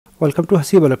Welcome to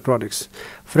Haseeb Electronics.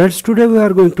 Friends, today we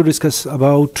are going to discuss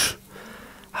about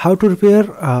how to repair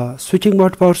a switching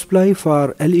mode power supply for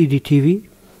LED TV.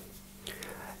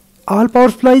 All power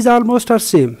supplies almost are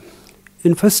same.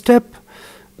 In first step,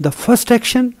 the first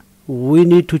action, we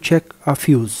need to check a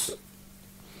fuse.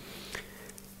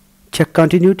 Check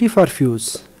continuity for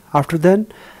fuse. After then,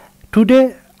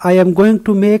 today I am going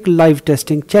to make live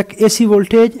testing. Check AC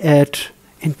voltage at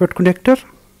input connector,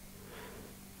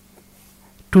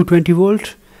 220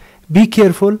 volt. Be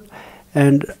careful,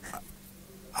 and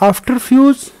after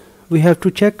fuse we have to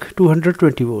check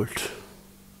 220 volt.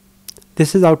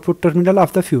 This is output terminal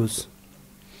of the fuse.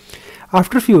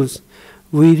 After fuse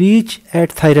we reach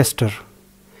at thyristor.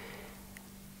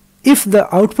 If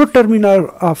the output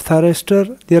terminal of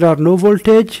thyristor there are no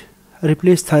voltage,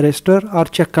 replace thyristor or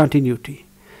check continuity.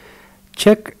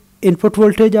 Check input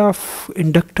voltage of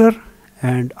inductor,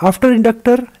 and after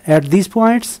inductor at these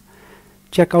points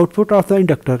check output of the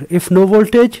inductor. If no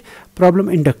voltage, problem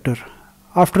inductor.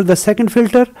 After the second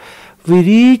filter we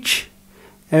reach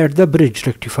at the bridge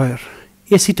rectifier,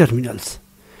 AC terminals.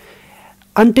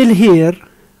 Until here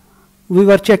we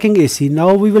were checking AC.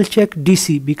 Now we will check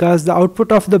DC, because the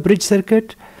output of the bridge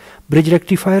circuit, bridge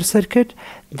rectifier circuit,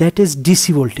 that is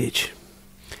DC voltage.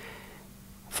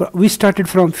 We started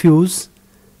from fuse,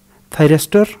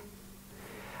 thyristor.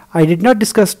 I did not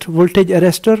discuss voltage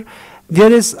arrestor. There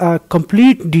is a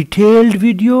complete detailed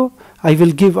video. I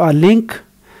will give a link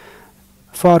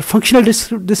for functional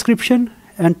description,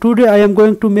 and today I am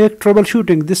going to make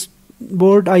troubleshooting. This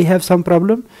board, I have some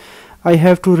problem. I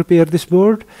have to repair this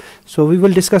board, so we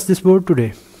will discuss this board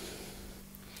today.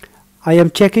 I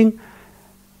am checking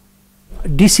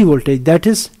DC voltage, that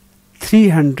is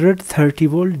 330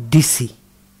 volt DC.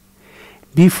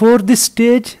 Before this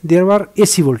stage there were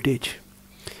AC voltage.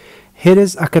 Here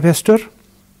is a capacitor.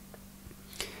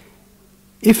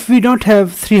 If we don't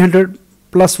have 300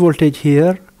 plus voltage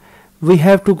here, we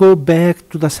have to go back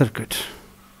to the circuit.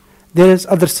 There is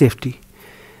other safety.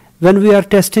 When we are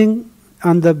testing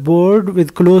on the board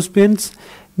with closed pins,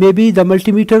 maybe the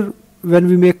multimeter, when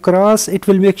we make cross, it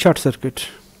will make short circuit.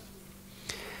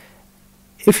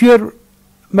 If your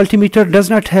multimeter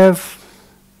does not have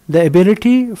the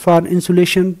ability for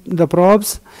insulation the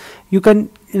probes, you can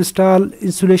install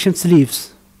insulation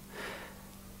sleeves.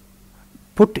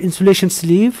 Put insulation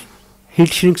sleeve,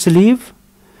 heat shrink sleeve,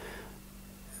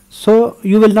 so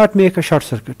you will not make a short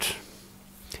circuit.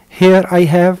 Here I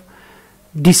have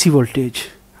DC voltage.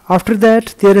 After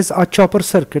that there is a chopper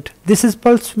circuit. This is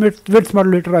pulse width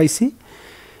modulator IC,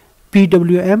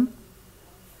 PWM,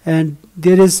 and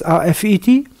there is a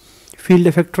FET, field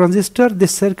effect transistor.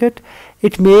 This circuit,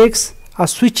 it makes a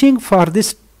switching for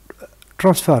this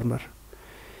transformer,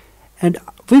 and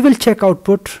we will check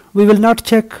output. We will not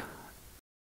check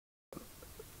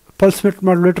pulse width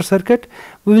modulator circuit,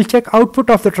 we will check output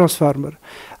of the transformer.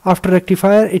 After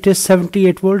rectifier it is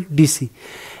 78 volt DC.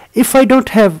 If I don't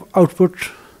have output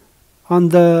on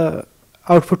the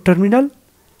output terminal,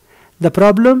 the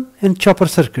problem in chopper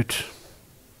circuit,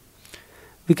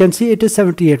 we can see it is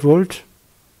 78 volt.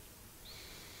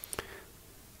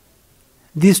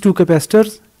 These two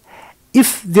capacitors,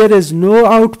 if there is no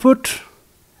output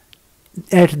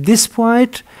at this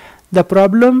point, the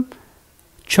problem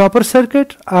chopper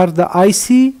circuit or the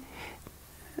IC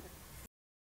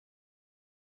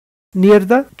near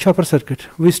the chopper circuit.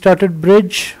 We started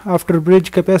bridge, after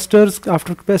bridge capacitors,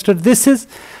 after capacitor. This is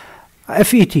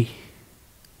FET,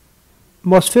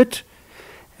 MOSFET,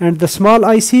 and the small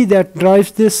IC that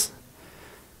drives this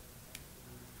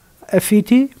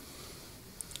FET,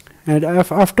 and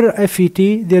after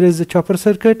FET there is a chopper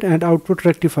circuit and output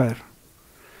rectifier.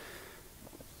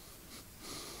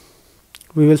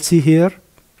 We will see here.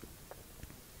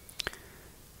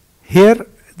 Here,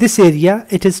 this area,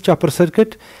 it is chopper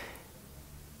circuit.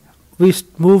 We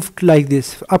moved like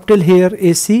this up till here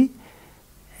AC,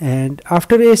 and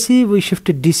after AC we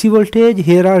shifted DC voltage.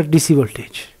 Here are DC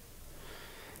voltage.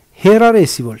 Here are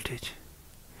AC voltage.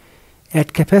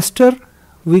 At capacitor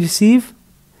we receive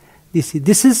DC.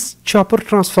 This is chopper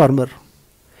transformer.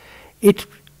 It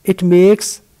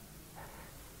makes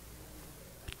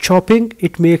chopping,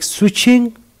 it makes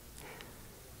switching,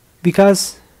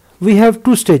 because we have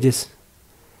two stages: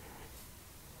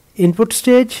 input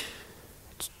stage,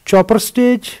 chopper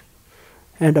stage,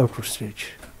 and output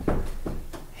stage.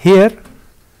 Here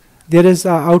there is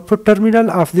an output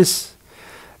terminal of this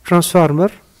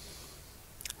transformer.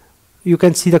 You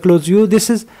can see the close view. This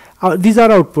is these are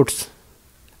outputs,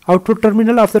 output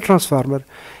terminal of the transformer,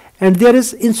 and there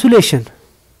is insulation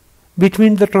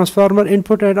between the transformer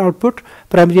input and output,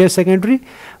 primary and secondary.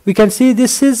 We can see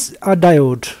this is a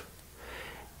diode.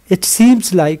 It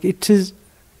seems like it's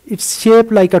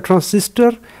shaped like a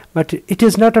transistor, but it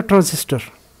is not a transistor.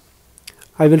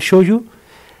 I will show you.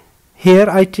 Here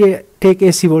I take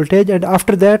AC voltage, and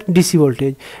after that DC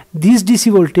voltage. These DC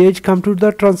voltage come to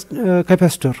the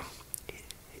capacitor.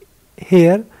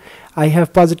 Here I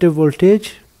have positive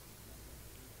voltage.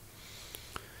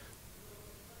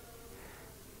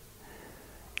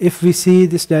 If we see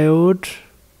this diode,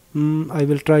 I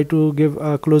will try to give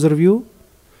a closer view.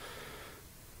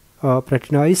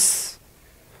 Pretty nice.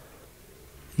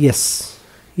 Yes,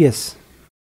 yes,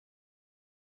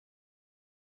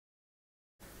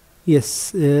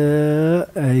 yes.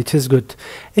 It is good.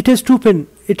 It is 2-pin.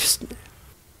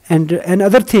 And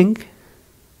another thing.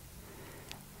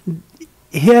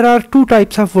 Here are two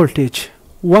types of voltage.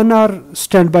 One are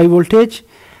standby voltage.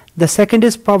 The second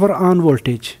is power on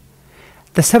voltage.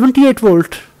 The 78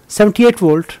 volt,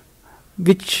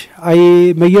 which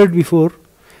I measured before,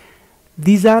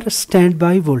 these are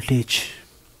standby voltage.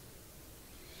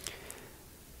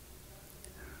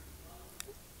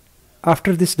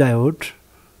 After this diode,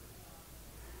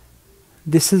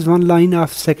 this is one line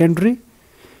of secondary,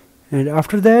 and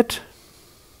after that,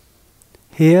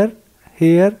 here,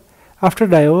 after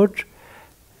diode,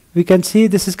 we can see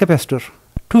this is capacitor.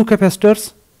 Two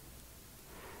capacitors.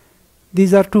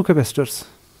 These are two capacitors.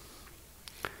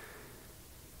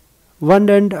 One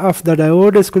end of the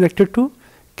diode is connected to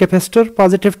capacitor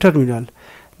positive terminal.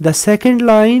 The second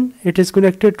line, it is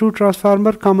connected to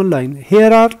transformer common line.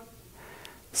 Here are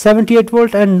 78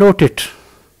 volt, and note it.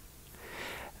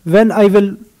 When I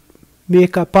will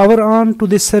make a power on to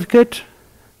this circuit,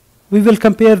 we will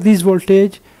compare these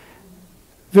voltage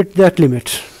with that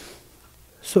limit.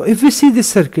 So if we see this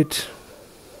circuit,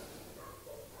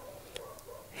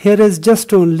 here is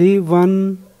just only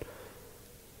one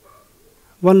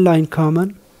line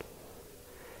common.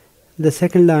 The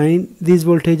second line, these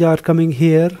voltage are coming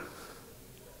here.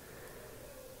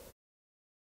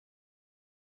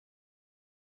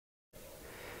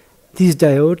 These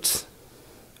diodes,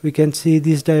 we can see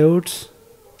these diodes.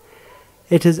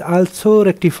 It is also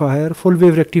rectifier, full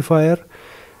wave rectifier.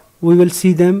 We will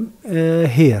see them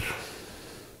here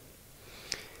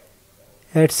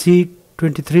at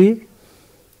C23.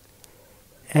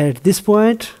 At this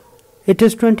point, it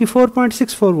is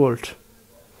 24.64 volt.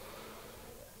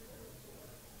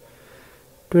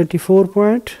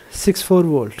 24.64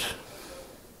 volt.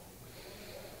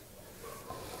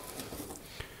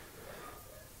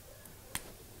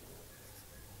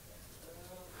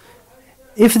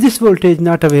 If this voltage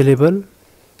not available,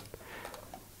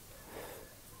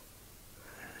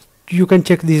 you can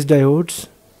check these diodes,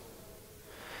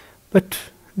 but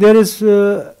there is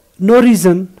no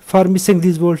reason for missing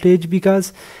this voltage,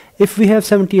 because if we have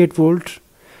 78 volt,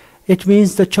 it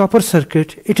means the chopper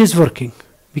circuit, it is working,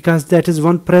 because that is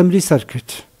one primary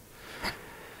circuit.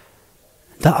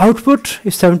 The output,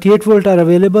 if 78 volt are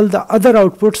available, the other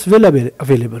outputs will be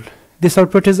available. This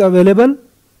output is available,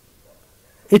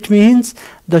 it means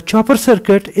the chopper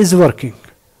circuit is working.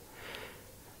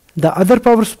 The other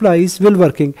power supplies will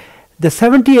working. The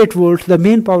 78 volt, the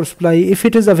main power supply, if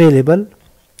it is available,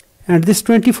 and this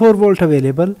 24 volt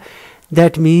available,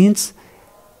 that means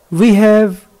we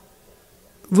have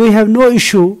no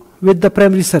issue with the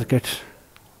primary circuit.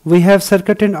 We have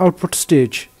circuit in output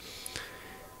stage.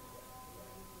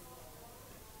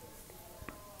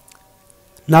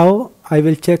 Now I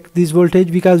will check this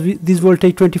voltage, because this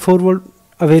voltage 24 volt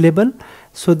available.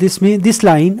 So this means this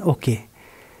line, okay.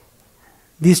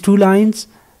 These two lines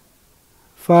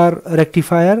for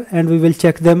rectifier, and we will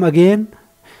check them again.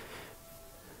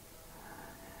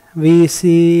 We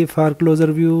see for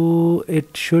closer view,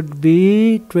 it should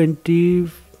be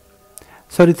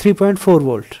 3.4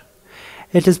 volt.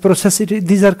 It is processor.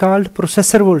 These are called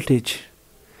processor voltage.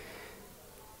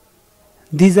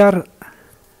 These are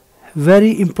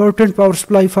very important power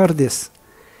supply for this,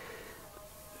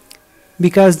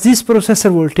 because this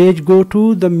processor voltage go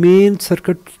to the main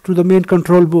circuit, to the main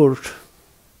control board.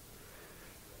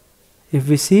 If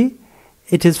we see,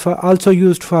 it is also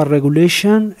used for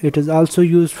regulation, it is also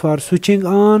used for switching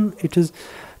on, it is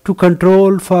to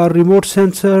control for remote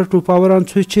sensor, to power on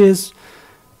switches.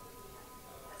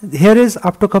 Here is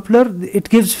optocoupler, it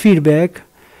gives feedback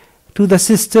to the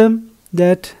system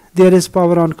that there is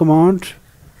power on command.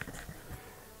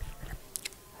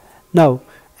 Now,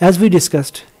 as we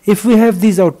discussed, if we have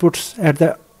these outputs at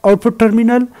the output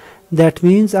terminal, that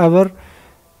means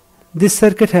this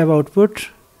circuit have output,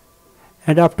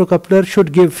 and optocoupler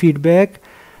should give feedback.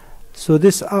 So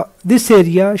this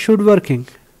area should working.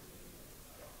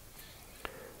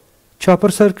 Chopper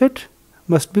circuit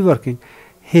must be working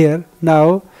here.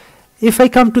 Now if I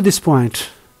come to this point,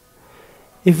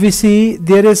 If we see,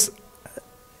 there is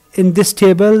in this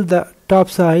table the top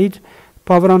side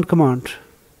power on command.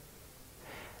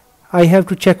 I have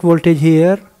to check voltage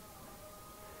here.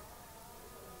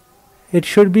 It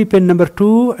should be pin number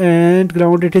 2 and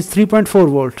ground. It is 3.4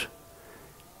 volt.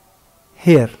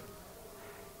 Here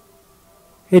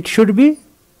it should be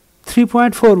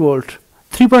 3.4 volt,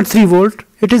 3.3 volt.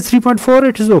 It is 3.4.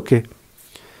 It is okay.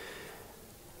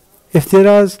 If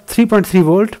there is 3.3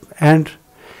 volt and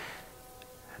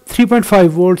 3.5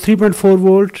 volt, 3.4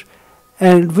 volt,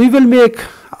 and we will make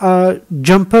a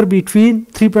jumper between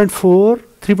 3.4,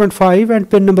 3.5 and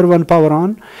pin number 1 power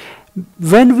on.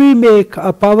 When we make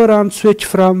a power on switch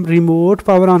from remote,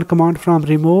 power on command from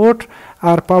remote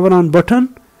or power on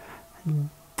button,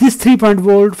 this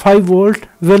 3.5 volt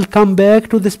will come back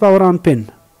to this power on pin.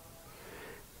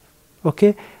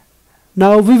 Okay.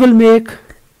 Now we will make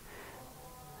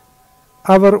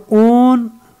our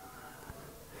own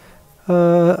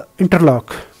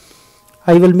interlock.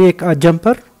 I will make a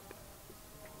jumper.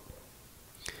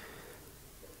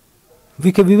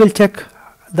 We will check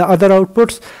the other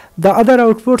outputs. The other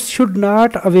outputs should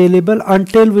not available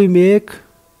until we make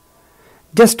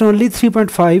just only 3.5,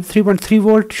 3.3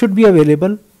 volt should be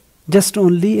available. Just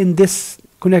only in this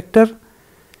connector,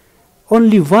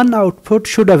 only one output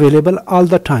should available all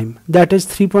the time. That is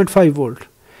 3.5 volt.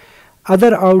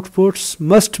 Other outputs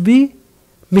must be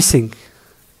missing.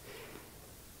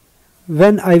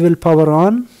 When I will power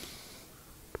on,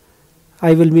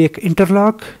 I will make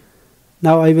interlock.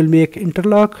 Now I will make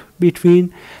interlock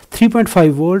between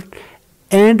 3.5 volt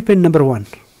and pin number 1.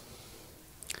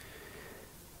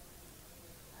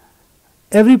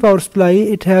 Every power supply,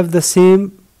 it have the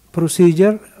same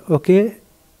procedure. Okay,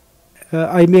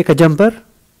 I make a jumper.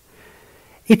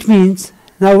 It means,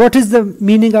 now what is the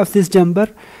meaning of this jumper?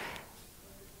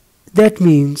 That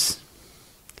means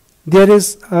there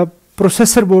is a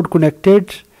processor board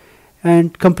connected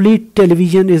and complete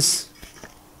television is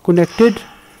connected.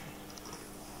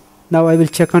 Now I will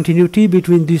check continuity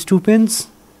between these two pins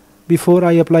before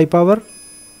I apply power.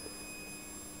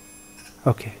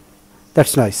 Okay,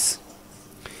 that's nice.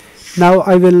 Now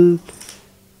I will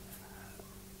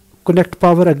connect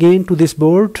power again to this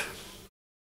board.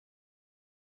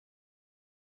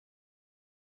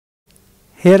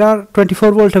 Here are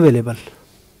 24 volt available.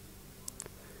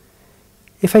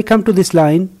 If I come to this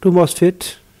line to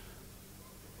MOSFET,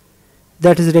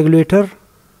 that is regulator,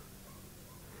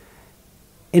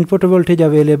 input voltage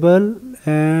available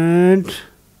and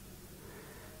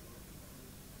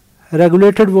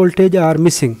regulated voltage are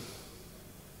missing.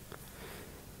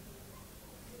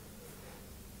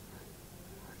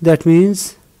 That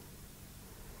means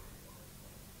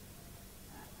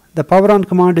the power on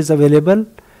command is available.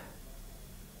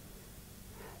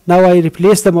 Now I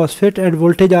replace the MOSFET and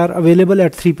voltage are available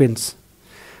at 3 pins.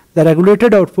 The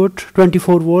regulated output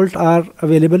 24 volt are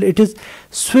available. It is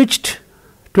switched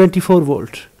 24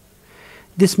 volt.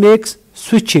 This makes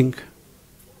switching.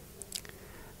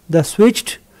 The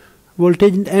switched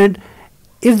voltage, and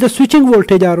if the switching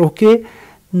voltage are okay,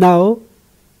 now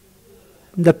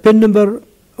the pin number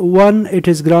 1 it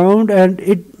is ground and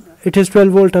it is 12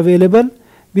 volt available.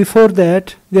 Before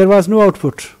that there was no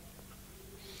output.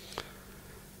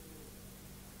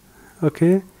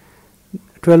 Okay,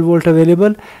 12 volt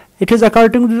available. It is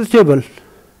according to the table,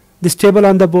 this table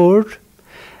on the board.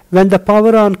 When the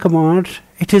power on command,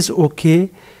 it is okay.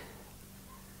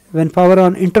 When power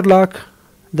on interlock,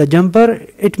 the jumper,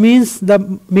 it means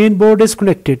the main board is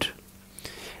connected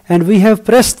and we have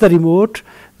pressed the remote.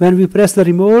 When we press the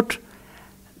remote,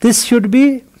 this should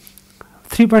be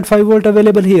 3.5 volt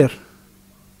available here.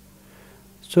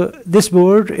 So this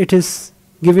board, it is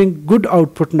giving good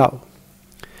output now.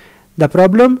 The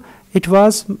problem, it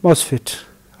was MOSFET.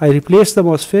 I replaced the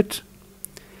MOSFET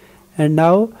and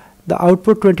now the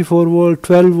output 24 volt,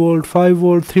 12 volt, 5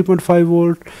 volt, 3.5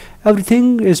 volt,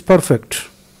 everything is perfect.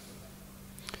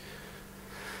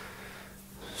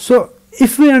 So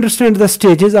if we understand the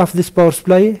stages of this power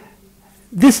supply,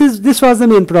 this was the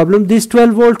main problem. These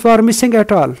 12 volts were missing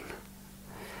at all.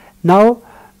 Now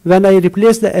when I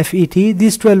replace the FET,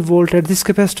 these 12 volt at this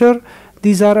capacitor,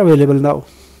 these are available now.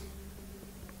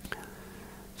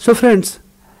 So friends,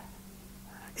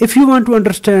 if you want to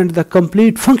understand the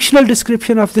complete functional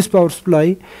description of this power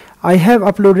supply, I have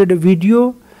uploaded a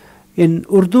video in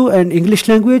Urdu and English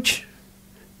language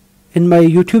in my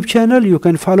YouTube channel. You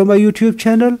can follow my YouTube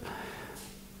channel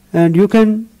and you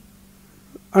can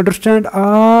understand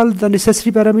all the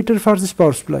necessary parameters for this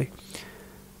power supply.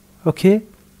 Okay,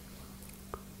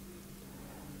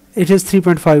 it is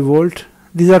 3.5 volt.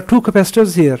 These are two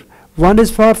capacitors here. One is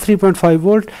for 3.5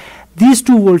 volt these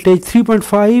two voltage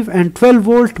 3.5 and 12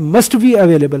 volt must be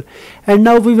available. And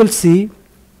now we will see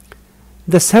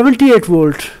the 78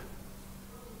 volt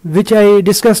which I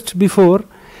discussed before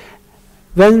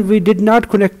when we did not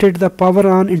connected the power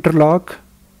on interlock.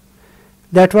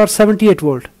 That was 78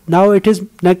 volt. Now it is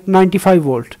 95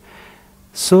 volt.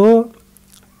 So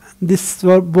this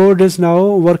board is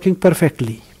now working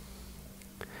perfectly.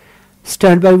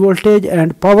 Standby voltage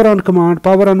and power on command,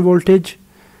 power on voltage.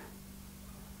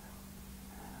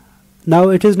 Now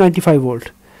it is 95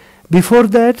 volt. Before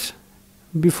that,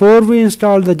 before we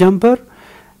installed the jumper,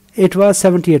 it was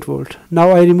 78 volt. Now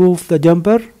I remove the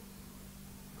jumper.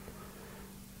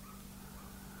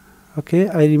 Okay,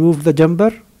 I removed the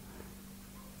jumper.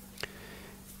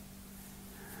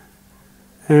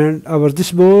 And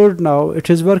this board now it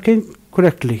is working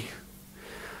correctly.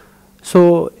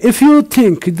 So if you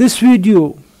think this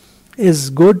video is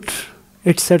good,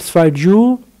 it satisfied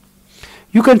you,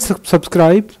 you can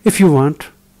subscribe if you want.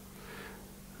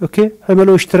 Okay,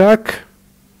 اعملوا اشتراك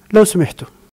لو سمحتوا.